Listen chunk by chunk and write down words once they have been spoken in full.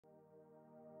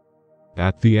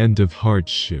At the end of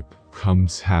hardship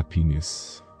comes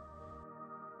happiness.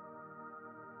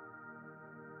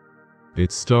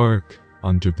 It's dark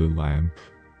under the lamp.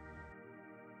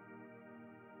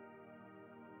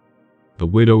 The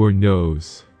widower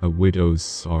knows a widow's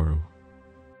sorrow.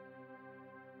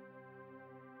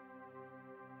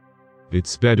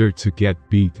 It's better to get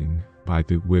beaten by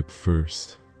the whip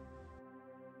first.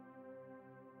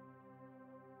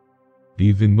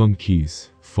 Even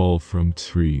monkeys fall from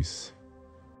trees.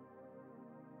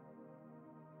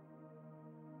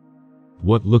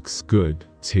 What looks good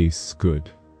tastes good.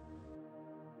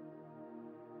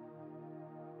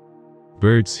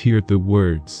 Birds hear the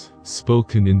words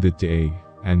spoken in the day,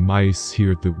 and mice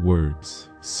hear the words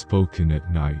spoken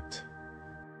at night.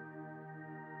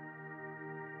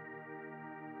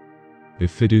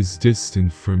 If it is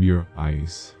distant from your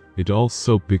eyes, it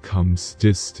also becomes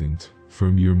distant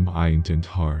from your mind and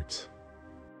heart.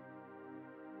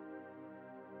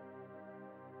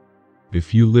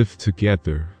 If you live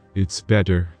together, it's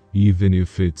better, even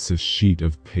if it's a sheet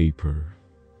of paper.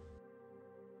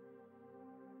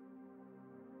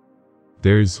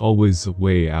 There's always a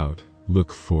way out,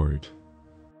 look for it.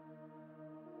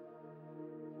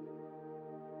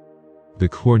 The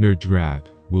cornered rat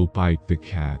will bite the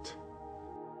cat.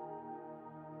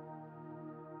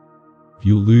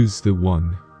 You lose the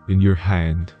one in your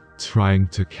hand, trying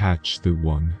to catch the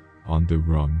one on the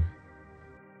run.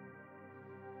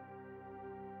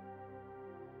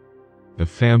 A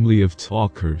family of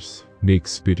talkers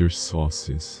makes bitter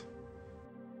sauces.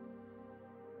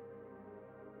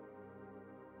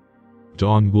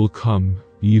 Dawn will come,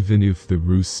 even if the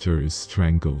rooster is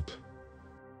strangled.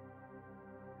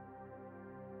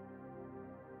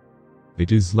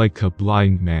 It is like a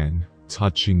blind man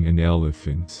touching an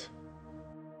elephant.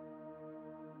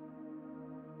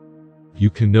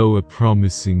 You can know a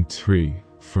promising tree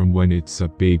from when it's a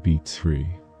baby tree.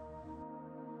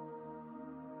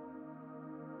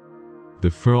 The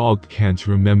frog can't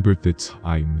remember the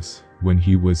times when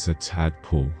he was a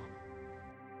tadpole.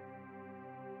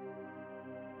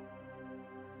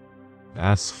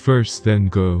 Ask first, then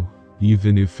go,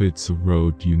 even if it's a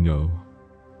road you know.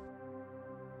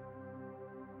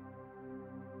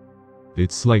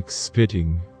 It's like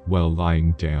spitting while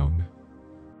lying down.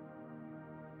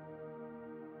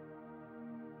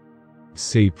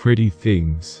 Say pretty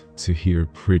things to hear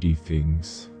pretty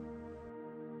things.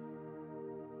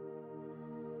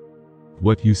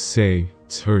 What you say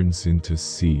turns into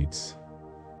seeds.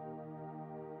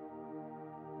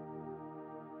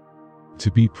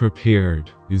 To be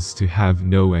prepared is to have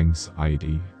no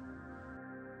anxiety.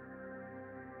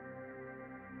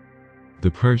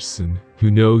 The person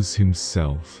who knows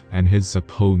himself and his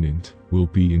opponent will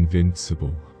be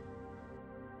invincible.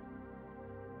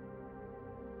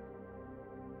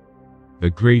 A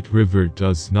great river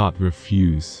does not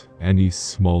refuse any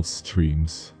small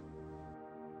streams.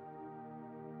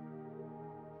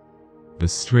 A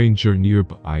stranger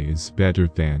nearby is better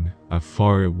than a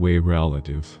faraway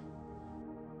relative.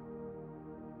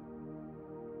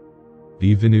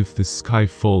 Even if the sky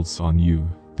falls on you,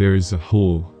 there is a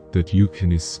hole that you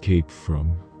can escape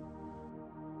from.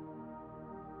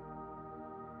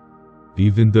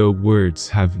 Even though words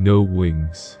have no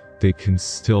wings, they can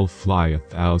still fly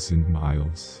 1,000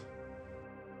 miles.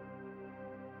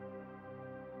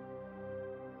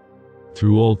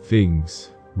 Through all things,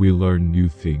 we learn new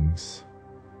things.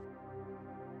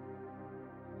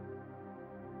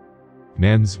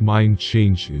 Man's mind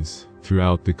changes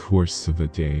throughout the course of a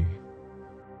day.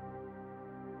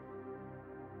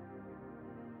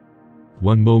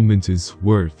 One moment is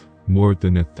worth more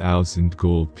than 1,000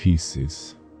 gold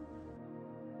pieces.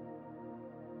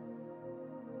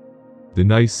 The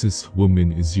nicest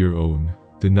woman is your own,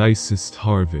 the nicest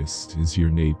harvest is your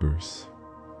neighbor's.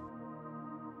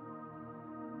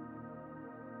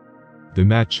 The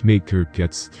matchmaker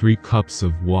gets 3 cups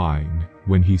of wine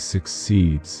when he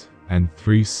succeeds, and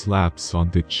 3 slaps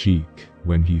on the cheek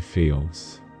when he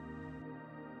fails.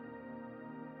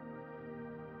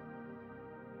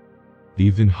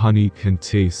 Even honey can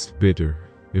taste bitter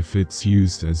if it's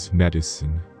used as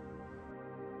medicine.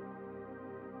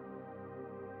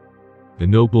 A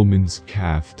nobleman's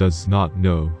calf does not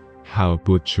know how a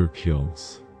butcher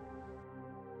kills.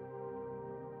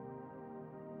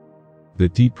 The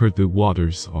deeper the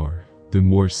waters are, the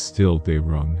more still they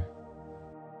run.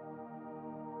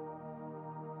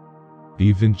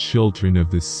 Even children of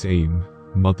the same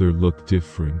mother look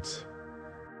different.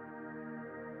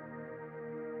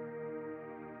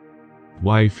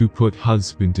 Wife who put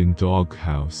husband in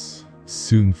doghouse,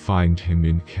 soon find him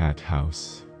in cat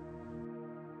house.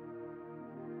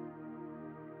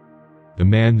 A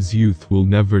man's youth will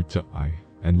never die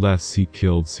unless he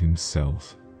kills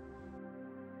himself.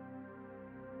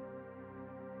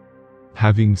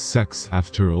 Having sex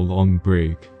after a long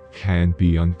break can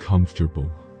be uncomfortable.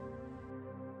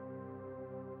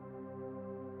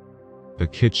 A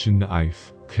kitchen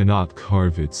knife cannot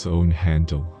carve its own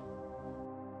handle.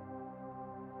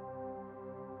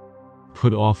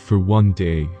 Put off for 1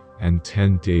 day, and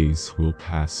 10 days will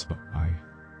pass by.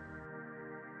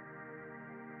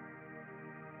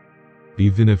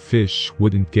 Even a fish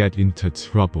wouldn't get into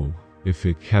trouble if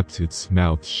it kept its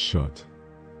mouth shut.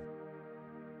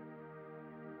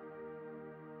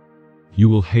 You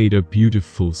will hate a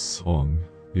beautiful song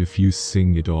if you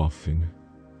sing it often.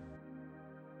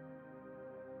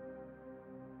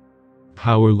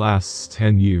 Power lasts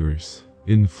 10 years,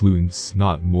 influence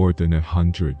not more than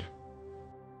 100.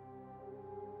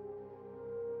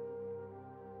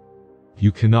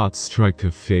 You cannot strike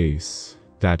a face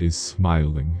that is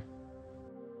smiling.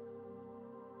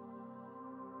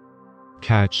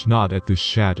 Catch not at the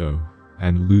shadow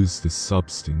and lose the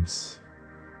substance.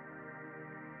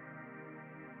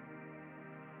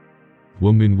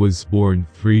 Woman was born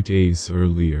 3 days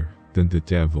earlier than the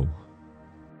devil.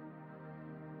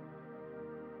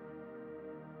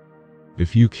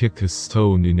 If you kick a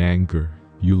stone in anger,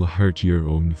 you'll hurt your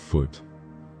own foot.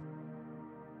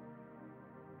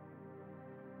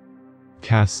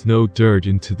 Cast no dirt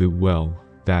into the well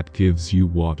that gives you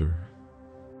water.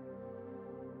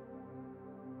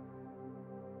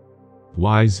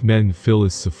 Wise men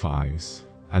philosophize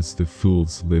as the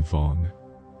fools live on.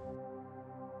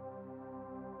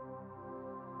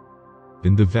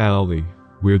 In the valley,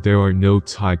 where there are no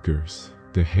tigers,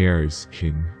 the hare is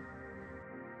king.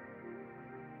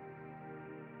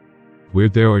 Where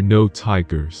there are no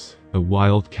tigers, a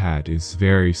wildcat is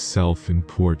very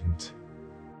self-important.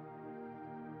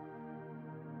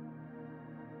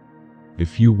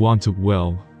 If you want a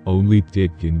well, only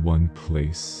dig in one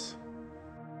place.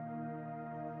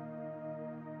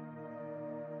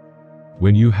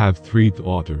 When you have 3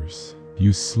 daughters,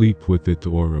 you sleep with the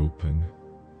door open.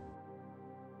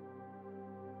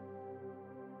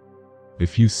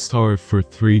 If you starve for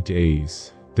 3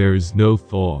 days, there is no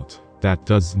thought that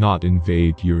does not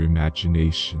invade your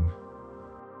imagination.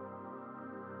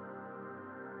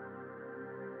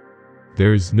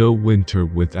 There is no winter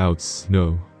without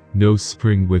snow, no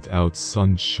spring without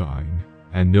sunshine,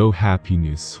 and no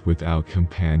happiness without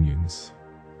companions.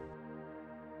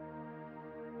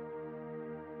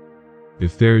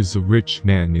 If there is a rich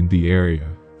man in the area,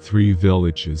 3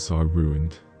 villages are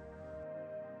ruined.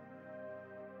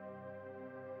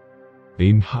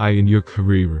 Aim high in your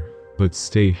career, but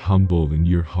stay humble in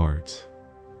your heart.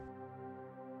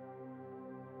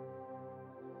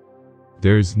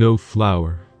 There is no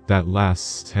flower that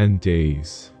lasts 10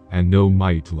 days, and no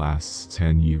might lasts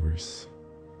 10 years.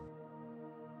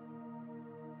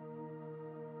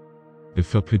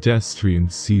 If a pedestrian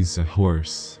sees a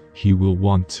horse, he will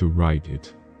want to ride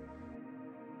it.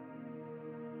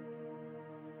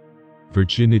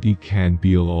 Virginity can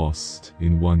be lost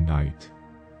in 1 night.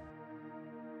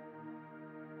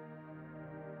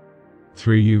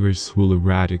 3 years will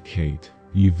eradicate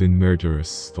even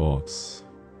murderous thoughts.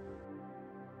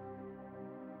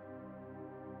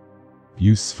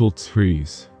 Useful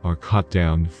trees are cut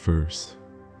down first.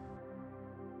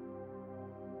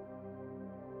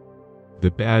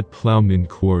 The bad plowman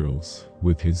quarrels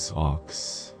with his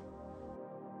ox.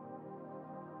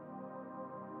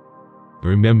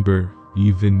 Remember,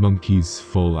 even monkeys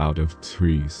fall out of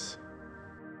trees.